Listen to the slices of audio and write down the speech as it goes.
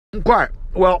Quiet.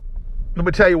 Well, let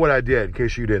me tell you what I did in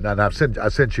case you didn't. And I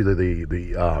sent you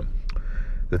the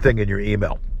thing in your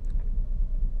email.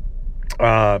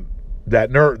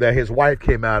 That his wife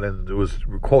came out and was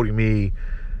quoting me,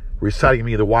 reciting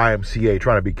me the YMCA,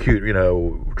 trying to be cute,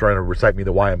 trying to recite me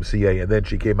the YMCA, and then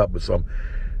she came up with some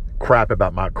crap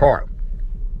about my car.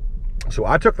 So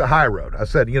I took the high road. I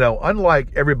said, unlike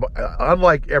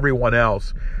everyone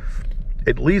else,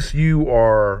 at least you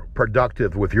are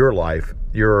productive with your life.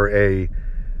 You're a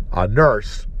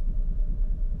nurse,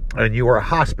 and you are a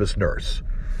hospice nurse.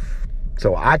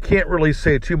 So I can't really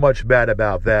say too much bad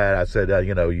about that. I said,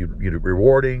 you're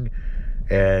rewarding,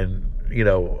 and,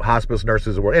 hospice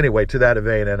nurses were, anyway, to that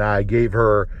vein, and I gave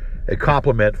her a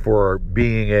compliment for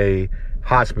being a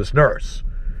hospice nurse.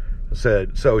 I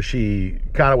said, so she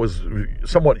kind of was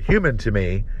somewhat human to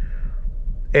me,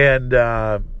 and,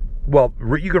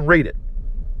 you can read it.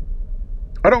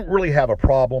 I don't really have a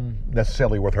problem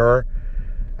necessarily with her.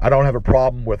 I don't have a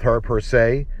problem with her per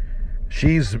se.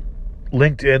 She's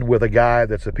linked in with a guy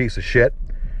that's a piece of shit.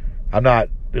 I'm not,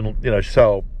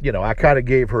 I kind of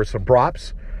gave her some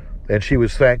props, and she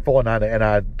was thankful, and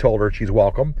I told her she's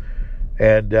welcome,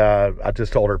 and I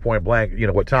just told her point blank,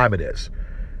 what time it is.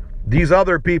 These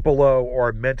other people, though,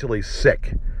 are mentally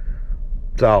sick.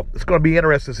 So it's going to be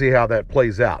interesting to see how that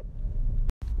plays out.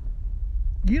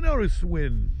 You notice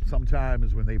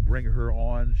sometimes when they bring her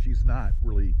on, she's not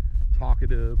really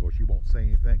talkative, or she won't say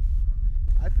anything.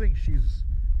 I think she's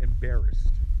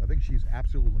embarrassed. I think she's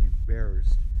absolutely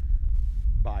embarrassed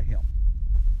by him.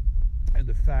 And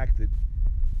the fact that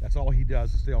that's all he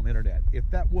does is stay on the internet. If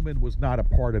that woman was not a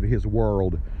part of his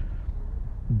world,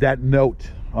 that note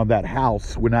on that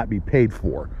house would not be paid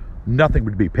for. Nothing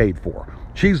would be paid for.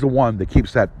 She's the one that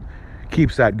keeps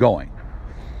that going.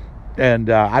 And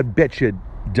I bet you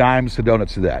dimes to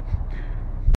donuts to that.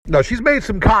 No, she's made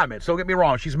some comments. Don't get me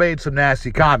wrong. She's made some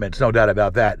nasty comments, no doubt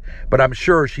about that. But I'm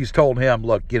sure she's told him,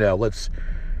 look, let's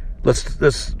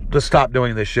stop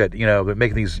doing this shit.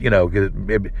 Making these,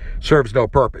 it serves no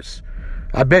purpose.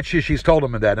 I bet you she's told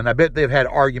him that, and I bet they've had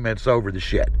arguments over the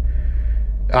shit.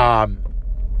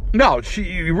 No,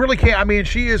 you really can't. I mean,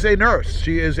 she is a nurse.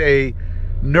 She is a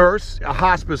nurse, a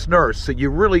hospice nurse. So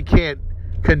you really can't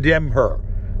condemn her.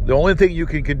 The only thing you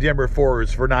can condemn her for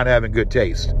is for not having good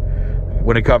taste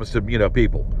when it comes to,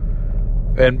 people.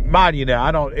 And mind you now,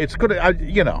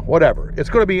 whatever. It's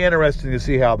going to be interesting to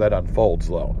see how that unfolds,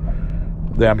 though.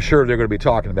 I'm sure they're going to be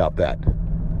talking about that.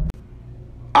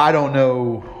 I don't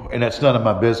know, and that's none of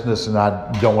my business, and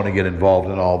I don't want to get involved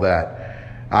in all that.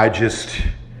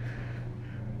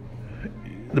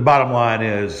 The bottom line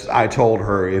is, I told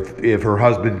her if her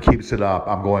husband keeps it up,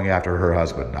 I'm going after her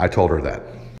husband. I told her that.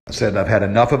 I said, I've had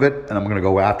enough of it, and I'm going to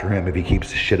go after him if he keeps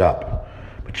the shit up.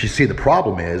 But you see, the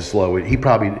problem is,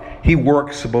 he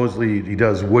works, supposedly, he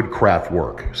does woodcraft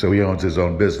work. So he owns his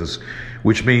own business,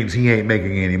 which means he ain't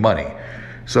making any money.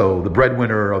 So the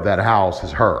breadwinner of that house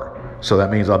is her. So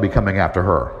that means I'll be coming after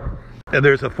her. And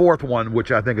there's a fourth one,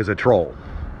 which I think is a troll.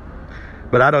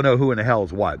 But I don't know who in the hell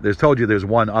is what. There's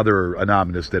one other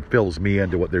anonymous that fills me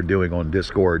into what they're doing on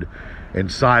Discord.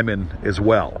 And Simon as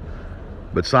well.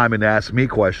 But Simon asked me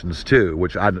questions too,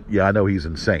 which I know he's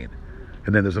insane.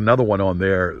 And then there's another one on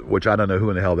there, which I don't know who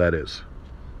in the hell that is.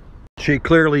 She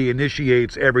clearly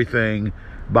initiates everything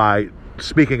by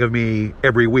speaking of me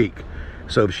every week.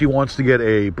 So if she wants to get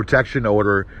a protection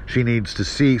order, she needs to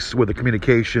cease with the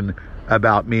communication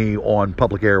about me on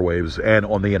public airwaves and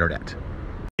on the internet.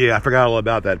 Yeah, I forgot all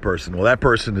about that person. Well, that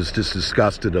person is just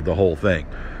disgusted of the whole thing.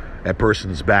 That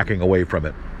person's backing away from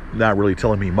it. Not really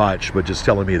telling me much, but just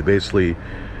telling me basically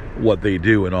what they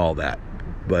do and all that.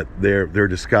 But they're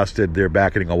disgusted. They're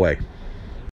backing away.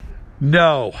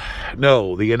 No,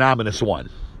 the anonymous one.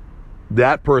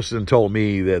 That person told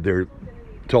me that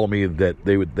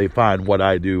they find what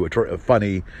I do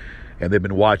funny, and they've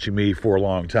been watching me for a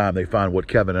long time. They find what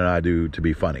Kevin and I do to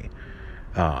be funny.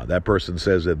 That person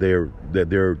says that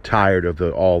they're tired of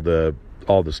all the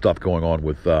stuff going on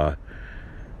with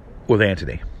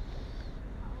Anthony.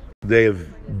 They have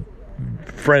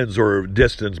friends or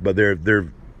distance, but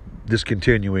they're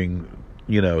discontinuing,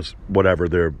 whatever,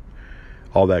 they're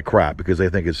all that crap because they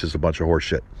think it's just a bunch of horse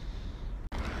shit.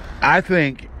 I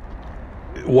think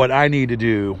what I need to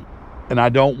do, and I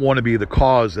don't want to be the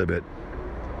cause of it,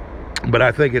 but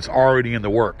I think it's already in the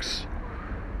works.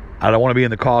 I don't want to be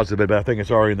in the cause of it, but I think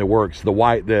it's already in the works.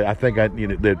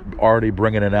 They're already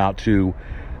bringing it out to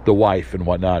the wife and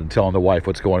whatnot, and telling the wife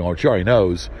what's going on. She already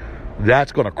knows.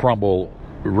 That's going to crumble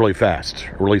really fast,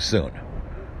 really soon,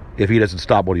 if he doesn't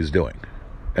stop what he's doing.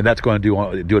 And that's going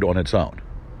to do it on its own.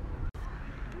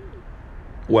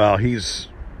 Well, he's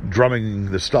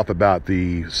drumming the stuff about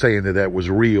saying that was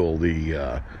real.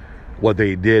 What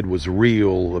they did was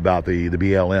real about the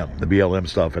BLM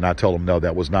stuff. And I told him, no,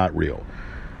 that was not real.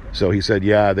 So he said,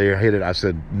 yeah, they hit it. I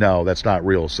said, no, that's not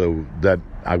real. So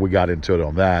we got into it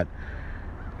on that.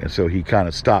 And so he kind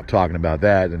of stopped talking about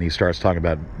that. And he starts talking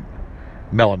about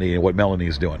Melanie and what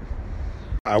Melanie's doing.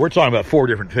 We're talking about 4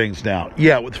 different things now.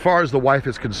 Yeah, as far as the wife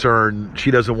is concerned,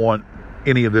 she doesn't want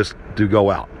any of this to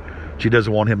go out. She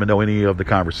doesn't want him to know any of the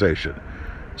conversation.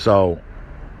 So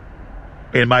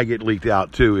it might get leaked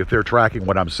out too. If they're tracking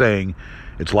what I'm saying,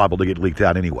 it's liable to get leaked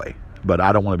out anyway. But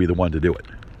I don't want to be the one to do it.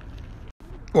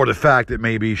 Or the fact that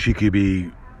maybe she could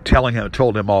be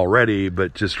told him already,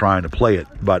 but just trying to play it.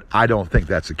 But I don't think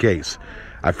that's the case.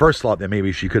 I first thought that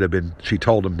maybe she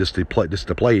told him just to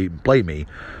play me.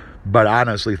 But I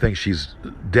honestly think she's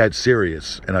dead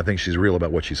serious, and I think she's real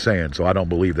about what she's saying. So I don't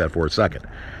believe that for a second.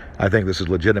 I think this is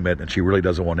legitimate, and she really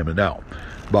doesn't want him to know.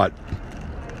 But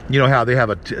you know how they have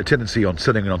a tendency on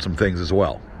sitting on some things as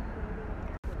well.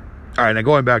 All right, now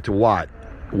going back to Watt.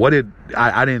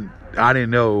 I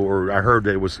didn't know, or I heard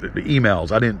that it was the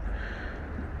emails. I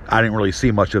didn't really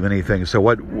see much of anything. So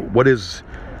what is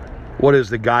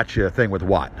the gotcha thing with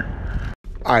Watt?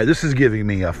 All right, this is giving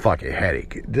me a fucking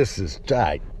headache. This is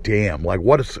damn. Like,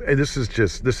 this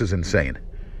is insane.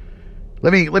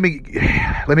 Let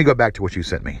me go back to what you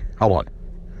sent me. Hold on.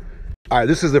 All right,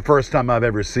 this is the first time I've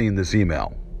ever seen this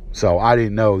email. So I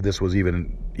didn't know this was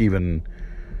even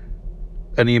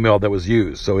an email that was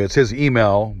used. So it's his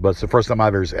email, but it's the first time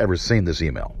I've ever seen this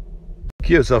email.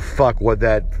 Gives a fuck what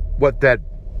that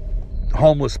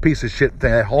homeless piece of shit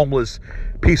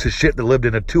that lived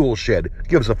in a tool shed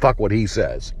gives a fuck what he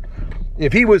says.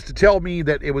 If he was to tell me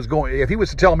if he was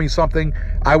to tell me something,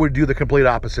 I would do the complete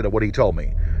opposite of what he told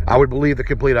me. I would believe the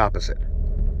complete opposite.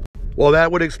 Well,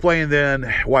 that would explain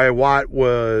then why Watt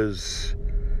was...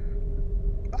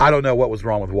 I don't know what was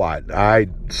wrong with Watt. I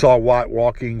saw Watt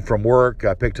walking from work.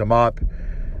 I picked him up,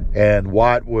 and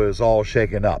Watt was all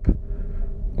shaken up.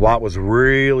 Watt was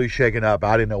really shaken up.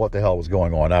 I didn't know what the hell was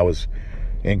going on. I was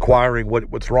inquiring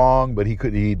what's wrong, but he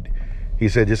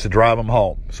said just to drive him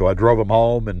home. So I drove him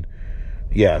home, and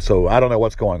yeah, so I don't know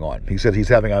what's going on. He said he's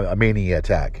having a mania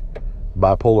attack,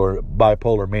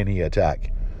 bipolar mania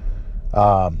attack.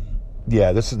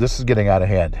 Yeah, this is getting out of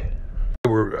hand.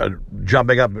 We're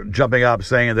jumping up,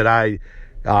 saying that I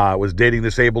was dating a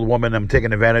disabled woman. I'm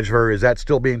taking advantage of her. Is that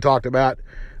still being talked about,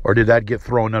 or did that get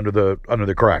thrown under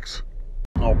the cracks?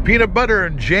 Oh, peanut butter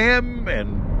and jam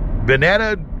and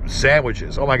banana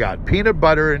sandwiches. Oh my God, peanut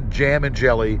butter and jam and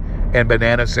jelly and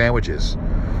banana sandwiches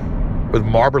with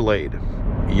marmalade.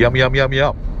 Yum, yum, yum,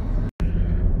 yum.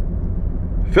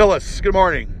 Phyllis, good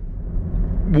morning.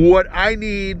 What I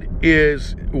need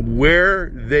is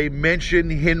where they mention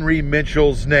Henry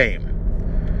Mitchell's name.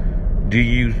 Do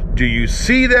you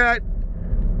see that?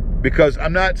 Because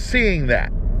I'm not seeing that.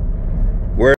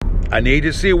 Where I need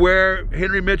to see where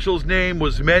Henry Mitchell's name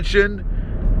was mentioned,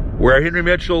 where Henry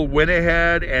Mitchell went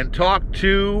ahead and talked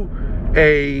to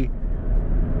a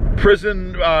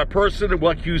prison person,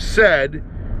 like you said,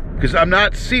 because I'm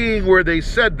not seeing where they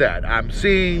said that. I'm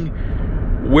seeing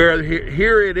where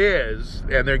here it is,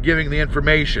 and they're giving the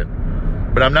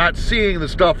information, but I'm not seeing the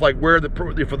stuff like where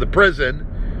for the prison,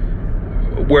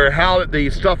 how the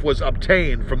stuff was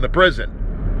obtained from the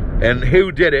prison, and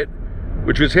who did it,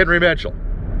 which was Henry Mitchell.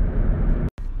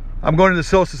 I'm going to the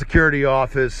Social Security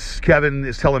office. Kevin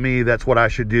is telling me that's what I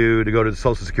should do, to go to the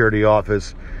Social Security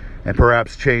office and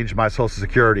perhaps change my Social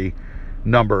Security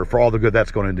number for all the good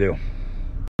that's going to do.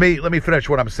 Let me finish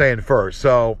what I'm saying first.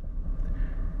 So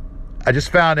I just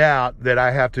found out that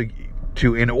I have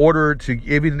to in order to,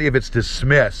 even if it's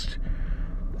dismissed,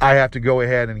 I have to go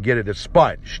ahead and get it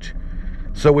expunged.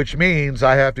 So which means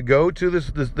I have to go to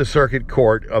the circuit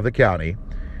court of the county,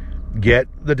 get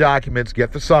the documents,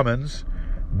 get the summons,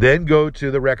 then go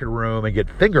to the record room and get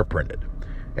fingerprinted,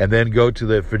 and then go to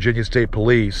the Virginia State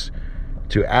Police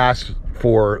to ask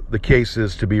for the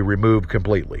cases to be removed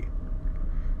completely.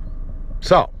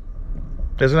 So,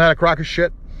 isn't that a crock of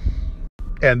shit?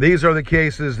 And these are the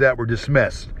cases that were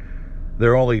dismissed.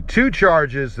 There are only 2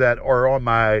 charges that are on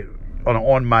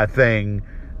my thing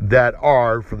that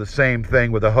are for the same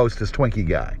thing with the Hostess Twinkie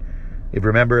guy. If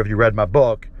you read my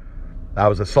book, I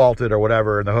was assaulted or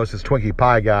whatever, and the Hostess Twinkie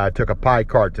pie guy took a pie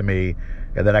cart to me,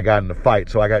 and then I got in a fight.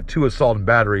 So I got 2 assault and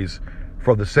batteries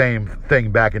for the same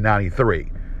thing back in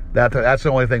 '93. That's the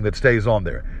only thing that stays on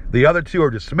there. The other 2 are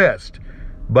dismissed,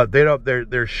 but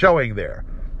they're showing there.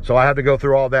 So I have to go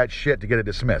through all that shit to get it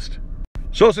dismissed.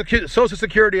 Social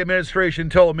Security Administration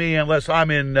told me unless I'm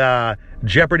in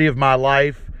jeopardy of my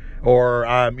life or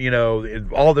I'm,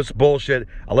 all this bullshit,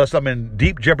 unless I'm in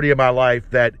deep jeopardy of my life,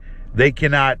 that they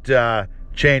cannot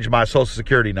change my Social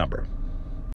Security number.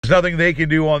 There's nothing they can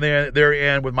do on their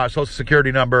end with my Social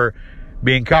Security number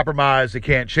being compromised. They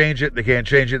can't change it. They can't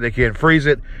change it. They can't freeze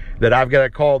it. That I've got to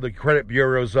call the credit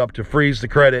bureaus up to freeze the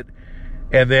credit,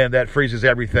 and then that freezes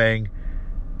everything.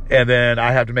 And then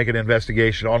I have to make an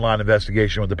online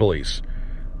investigation with the police.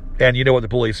 And you know what the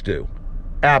police do?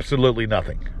 Absolutely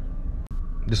nothing.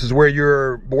 This is where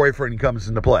your boyfriend comes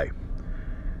into play.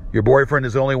 Your boyfriend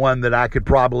is the only one that I could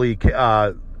probably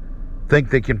think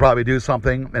they can probably do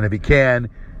something. And if he can,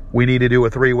 we need to do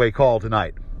a 3-way call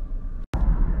tonight.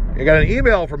 I got an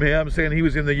email from him saying he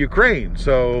was in the Ukraine.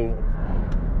 So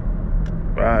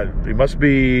he must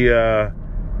be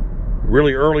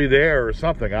really early there or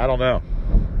something. I don't know.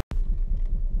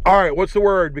 All right, what's the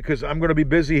word? Because I'm going to be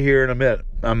busy here in a minute.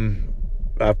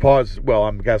 I've paused. Well,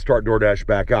 I'm going to start DoorDash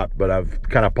back up, but I've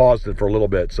kind of paused it for a little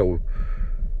bit. So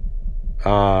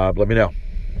let me know.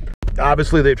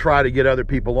 Obviously, they try to get other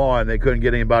people on. They couldn't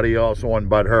get anybody else on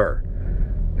but her.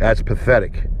 That's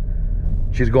pathetic.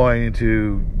 She's going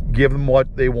to give them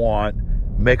what they want,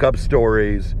 make up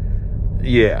stories.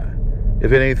 Yeah.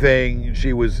 If anything,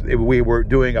 we were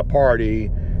doing a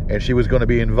party, and she was going to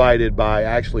be invited by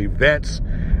actually Vince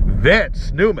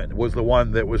Newman was the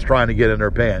one that was trying to get in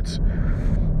her pants.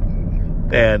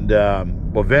 And,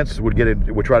 Vince would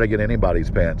try to get anybody's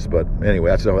pants. But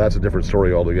anyway, that's a different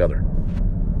story altogether.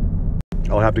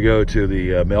 I'll have to go to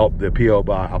the P.O.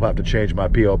 box. I'll have to change my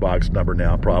P.O. box number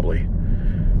now, probably.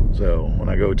 So when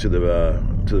I go to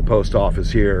the post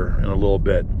office here in a little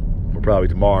bit, or probably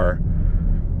tomorrow,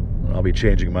 I'll be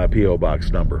changing my P.O.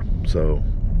 box number. So,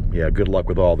 yeah, good luck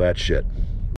with all that shit.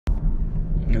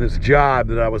 And this job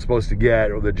that I was supposed to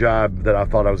get, or the job that I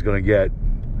thought I was going to get,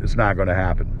 it's not going to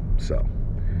happen. So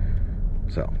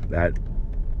that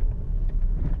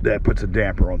puts a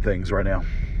damper on things right now.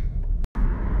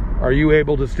 Are you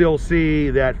able to still see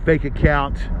that fake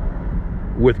account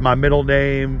with my middle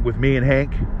name, with me and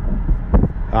Hank?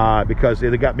 Because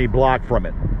they got me blocked from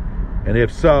it. And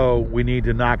if so, we need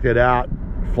to knock that out,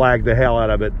 flag the hell out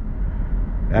of it.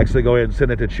 Actually, go ahead and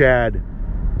send it to Chad.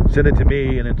 Send it to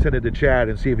me and then send it to Chad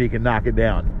and see if he can knock it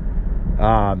down.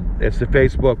 It's the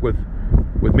Facebook with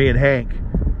me and Hank.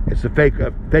 It's a fake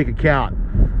account.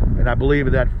 And I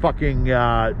believe that fucking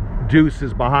Deuce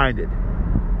is behind it.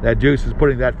 That Deuce is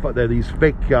putting these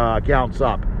fake accounts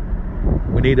up.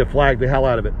 We need to flag the hell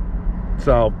out of it.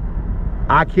 So,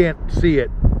 I can't see it.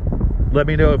 Let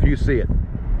me know if you see it.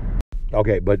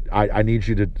 Okay, but I need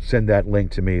you to send that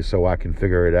link to me so I can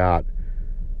figure it out.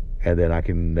 And then I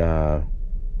can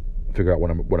figure out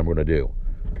what I'm going to do.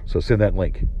 So send that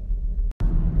link.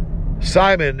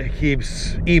 Simon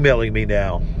keeps emailing me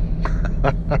now.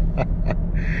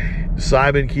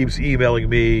 Simon keeps emailing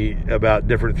me about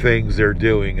different things they're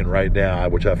doing and right now,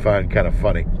 which I find kind of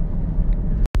funny.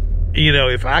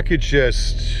 If I could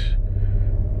just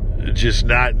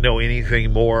not know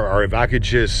anything more, or if I could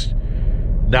just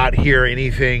not hear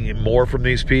anything more from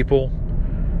these people,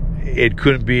 it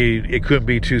couldn't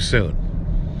be too soon.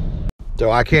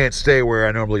 So I can't stay where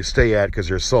I normally stay at because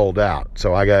they're sold out.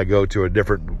 So I got to go to a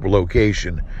different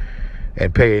location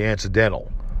and pay an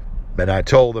incidental. And I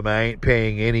told them I ain't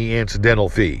paying any incidental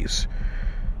fees.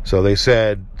 So they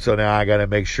said, so now I got to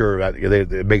make sure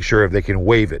if they can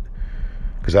waive it,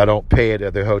 because I don't pay it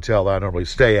at the hotel that I normally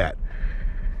stay at.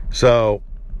 So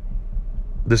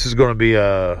this is going to be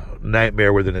a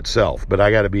nightmare within itself. But I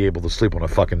got to be able to sleep on a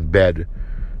fucking bed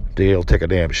to be able to take a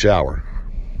damn shower.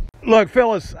 Look,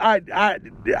 Phyllis, I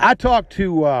talked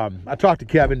to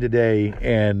Kevin today,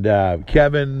 and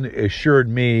Kevin assured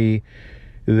me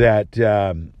that,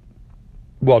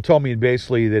 told me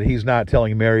basically that he's not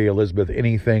telling Mary Elizabeth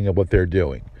anything of what they're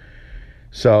doing.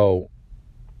 So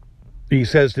he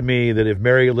says to me that if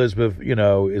Mary Elizabeth,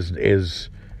 is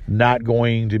not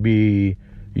going to be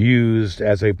used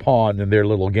as a pawn in their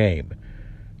little game.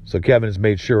 So Kevin has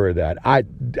made sure of that. I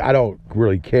don't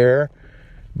really care.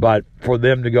 But for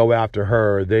them to go after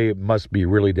her, they must be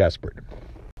really desperate.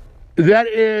 That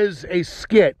is a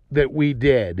skit that we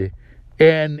did.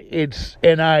 And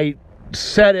I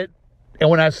said it, and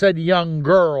when I said young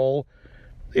girl,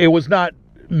 it was not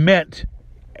meant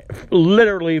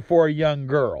literally for a young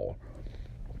girl.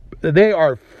 They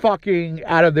are fucking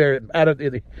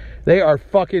they are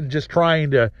fucking just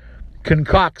trying to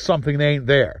concoct something that ain't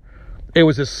there. It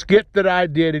was a skit that I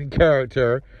did in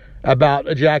character about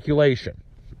ejaculation.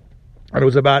 And it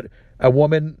was about a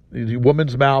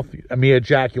woman's mouth, me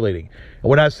ejaculating. And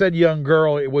when I said young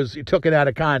girl, it took it out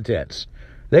of context.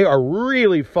 They are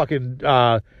really fucking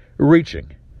reaching.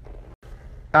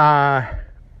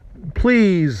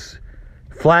 please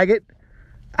flag it.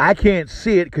 I can't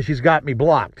see it because she's got me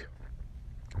blocked.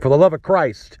 For the love of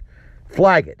Christ,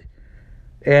 flag it.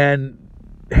 And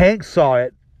Hank saw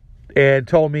it and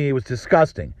told me it was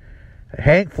disgusting.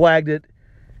 Hank flagged it,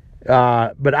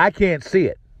 but I can't see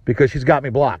it because she's got me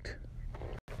blocked.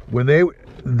 When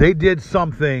they did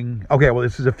something, okay, well,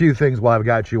 this is a few things while I've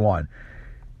got you on.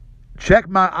 Check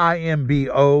my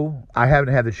IMBO. I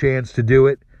haven't had the chance to do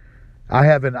it. I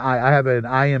have an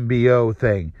IMBO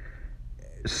thing.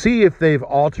 See if they've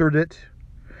altered it.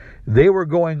 They were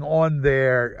going on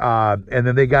there, and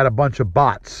then they got a bunch of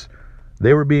bots.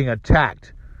 They were being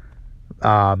attacked.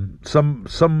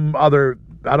 Some other,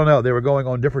 I don't know, they were going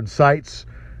on different sites,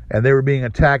 and they were being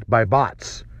attacked by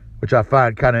bots, which I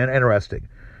find kind of interesting.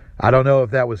 I don't know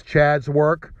if that was Chad's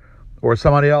work or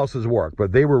somebody else's work,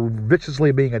 but they were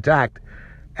viciously being attacked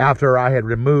after I had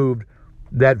removed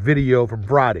that video from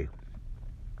Friday.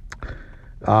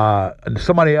 And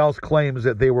somebody else claims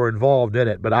that they were involved in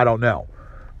it, but I don't know.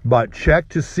 But check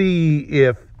to see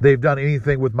if they've done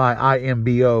anything with my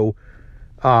IMBO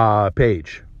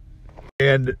page.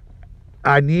 And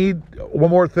I need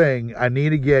one more thing. I need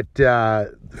to get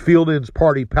Fieldin's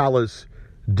Party Palace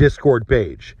Discord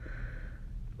page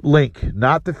link,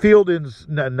 not the Fieldin's,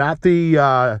 not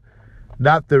the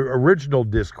original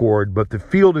Discord, but the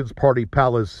Fieldin's Party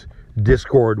Palace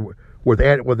Discord with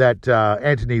that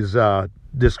Anthony's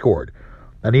Discord.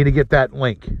 I need to get that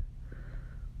link.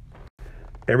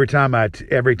 Every time I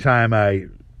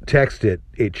text it,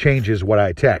 it changes what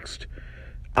I text.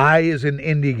 I is in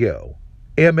Indigo,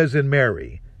 M is in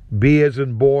Mary, B is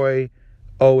in boy,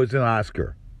 O is in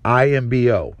Oscar.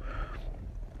 IMBO.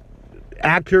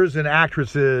 Actors and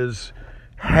actresses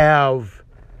have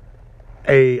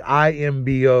a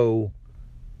IMBO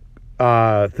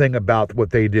thing about what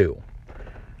they do.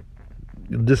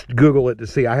 Just Google it to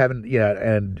see. I haven't yet,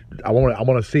 and I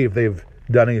want to see if they've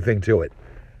done anything to it.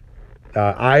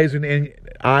 I is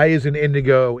in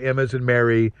Indigo, M is in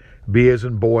Mary, B is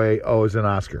in boy, O is in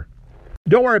Oscar.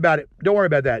 Don't worry about it. Don't worry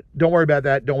about that. Don't worry about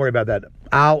that. Don't worry about that.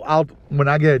 I'll when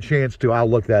I get a chance to, I'll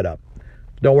look that up.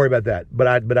 Don't worry about that. But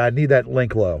I need that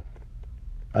link low.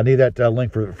 I need that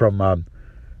link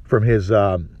from his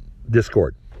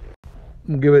Discord.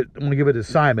 I'm gonna give it to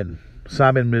Simon.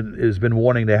 Simon has been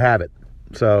wanting to have it,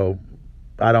 so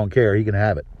I don't care. He can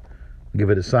have it. Give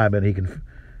it to Simon. He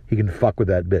can fuck with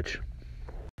that bitch.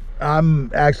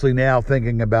 I'm actually now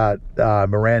thinking about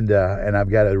Miranda, and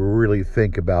I've got to really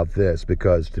think about this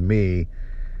because to me,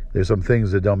 there's some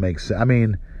things that don't make sense. I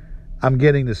mean, I'm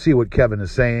getting to see what Kevin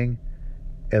is saying,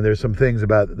 and there's some things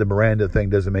about the Miranda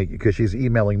thing doesn't make, because she's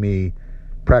emailing me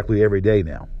practically every day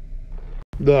now.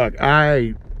 Look,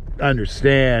 I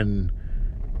understand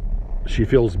she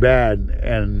feels bad,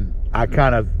 and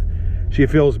she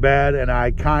feels bad, and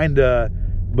I kind of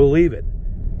believe it.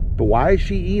 But why is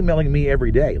she emailing me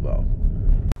every day, though?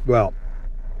 Well,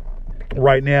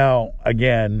 right now,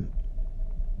 again,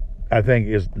 I think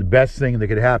is the best thing that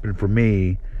could happen for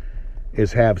me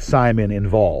is have Simon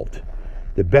involved.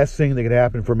 The best thing that could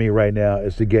happen for me right now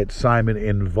is to get Simon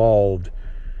involved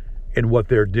in what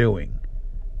they're doing.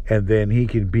 And then he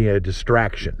can be a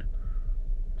distraction.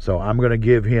 So I'm going to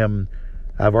give him,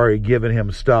 I've already given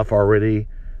him stuff already.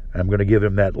 I'm going to give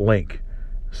him that link.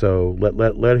 So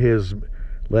let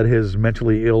his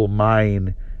mentally ill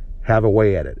mind have a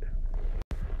way at it.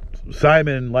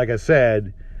 Simon, like I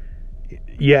said,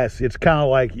 yes, it's kind of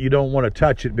like you don't want to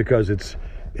touch it because it's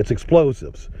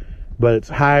explosives, but it's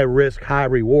high risk, high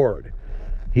reward.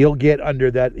 He'll get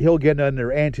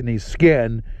under Anthony's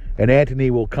skin, and Anthony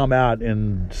will come out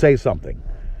and say something.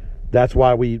 That's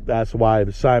why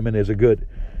Simon is a good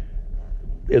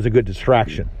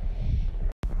distraction.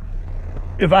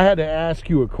 If I had to ask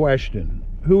you a question,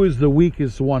 who is the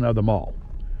weakest one of them all?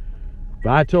 If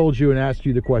I told you and asked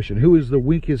you the question, who is the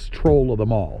weakest troll of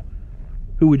them all?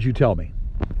 Who would you tell me?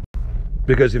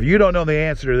 Because if you don't know the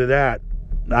answer to that,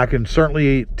 I can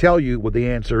certainly tell you what the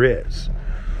answer is.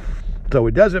 So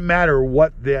it doesn't matter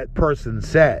what that person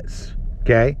says,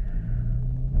 okay?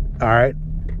 All right?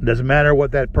 It doesn't matter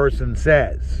what that person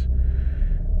says.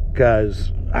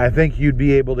 Because I think you'd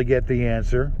be able to get the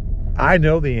answer. I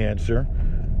know the answer.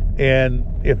 And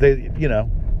if they,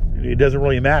 it doesn't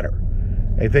really matter.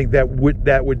 I think that would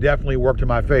definitely work to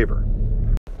my favor.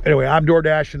 Anyway, I'm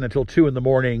DoorDashing until 2 in the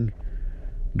morning.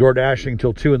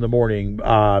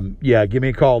 Yeah, give me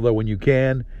a call, though, when you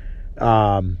can.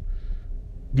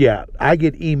 Yeah, I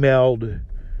get emailed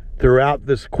throughout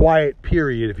this quiet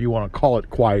period, if you want to call it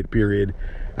quiet period.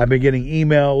 I've been getting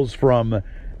emails from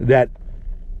that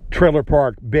trailer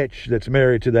park bitch that's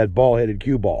married to that bald-headed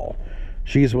cue ball.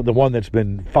 She's the one that's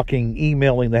been fucking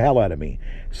emailing the hell out of me.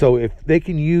 So if they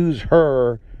can use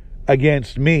her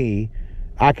against me,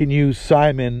 I can use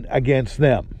Simon against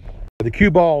them. The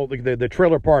cue ball, the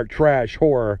trailer park trash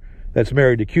whore that's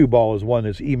married to cue ball is one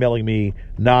that's emailing me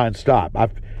nonstop.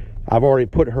 I've already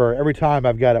put her, every time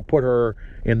I've got to put her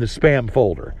in the spam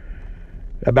folder.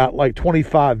 About like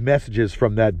 25 messages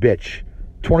from that bitch.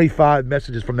 25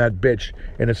 messages from that bitch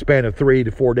in a span of 3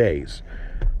 to 4 days.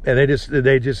 And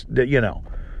they just, you know.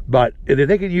 But if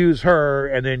they can use her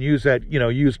and then use that, you know,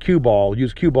 use cue ball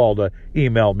to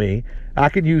email me, I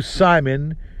can use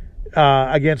Simon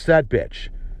against that bitch.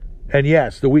 And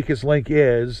yes, the weakest link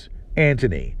is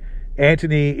Anthony.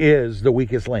 Anthony is the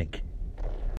weakest link.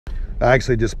 I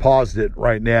actually just paused it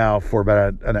right now for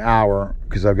about an hour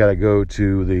because I've got to go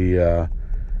to the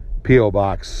P.O.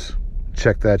 box,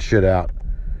 check that shit out,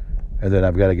 and then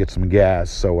I've got to get some gas.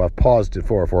 So I've paused it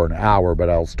for an hour, but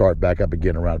I'll start back up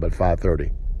again around about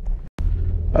 5:30.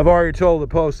 I've already told the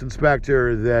post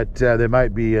inspector that there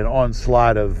might be an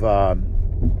onslaught of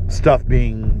stuff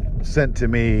being sent to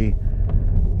me,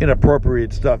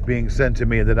 inappropriate stuff being sent to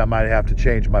me, and that I might have to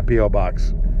change my P.O.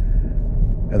 box.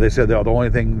 And they said the only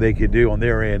thing they could do on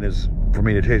their end is for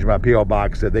me to change my P.O.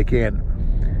 box, that they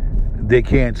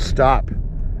can't stop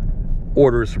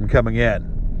orders from coming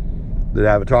in, that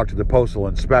I haven't talked to the postal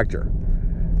inspector.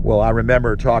 Well, I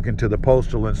remember talking to the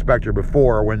postal inspector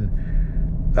before when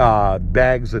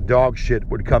bags of dog shit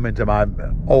would come into my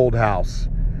old house.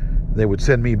 They would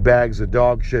send me bags of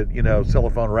dog shit, you know,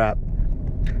 cellophane or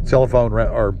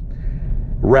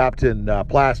wrapped in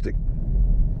plastic.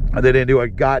 And they didn't do a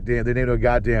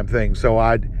goddamn thing. So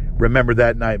I remember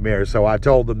that nightmare. So I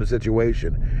told them the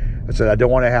situation. I said, I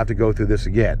don't want to have to go through this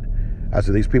again. I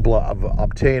said, these people have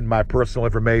obtained my personal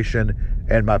information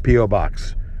and my P.O.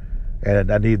 box.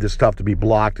 And I need this stuff to be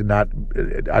blocked and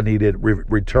I need it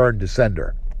returned to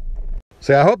sender.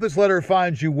 Say, I hope this letter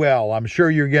finds you well. I'm sure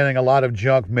you're getting a lot of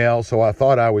junk mail, so I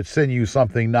thought I would send you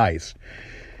something nice.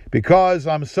 Because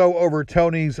I'm so over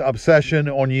Tony's obsession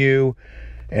on you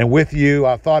and with you,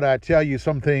 I thought I'd tell you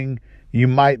something you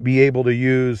might be able to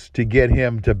use to get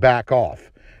him to back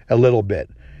off a little bit.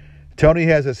 Tony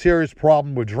has a serious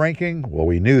problem with drinking. Well,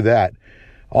 we knew that.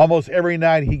 Almost every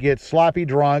night he gets sloppy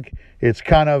drunk. It's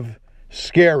kind of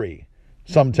scary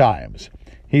sometimes.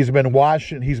 He's been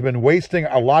wasting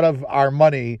a lot of our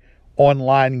money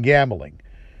online gambling.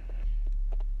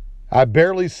 I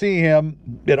barely see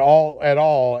him at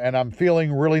all, and I'm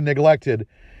feeling really neglected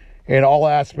in all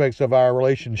aspects of our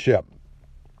relationship.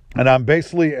 And I'm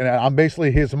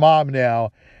basically his mom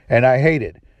now, and I hate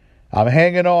it. I'm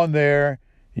hanging on there.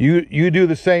 You do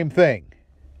the same thing.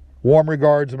 Warm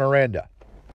regards, Miranda.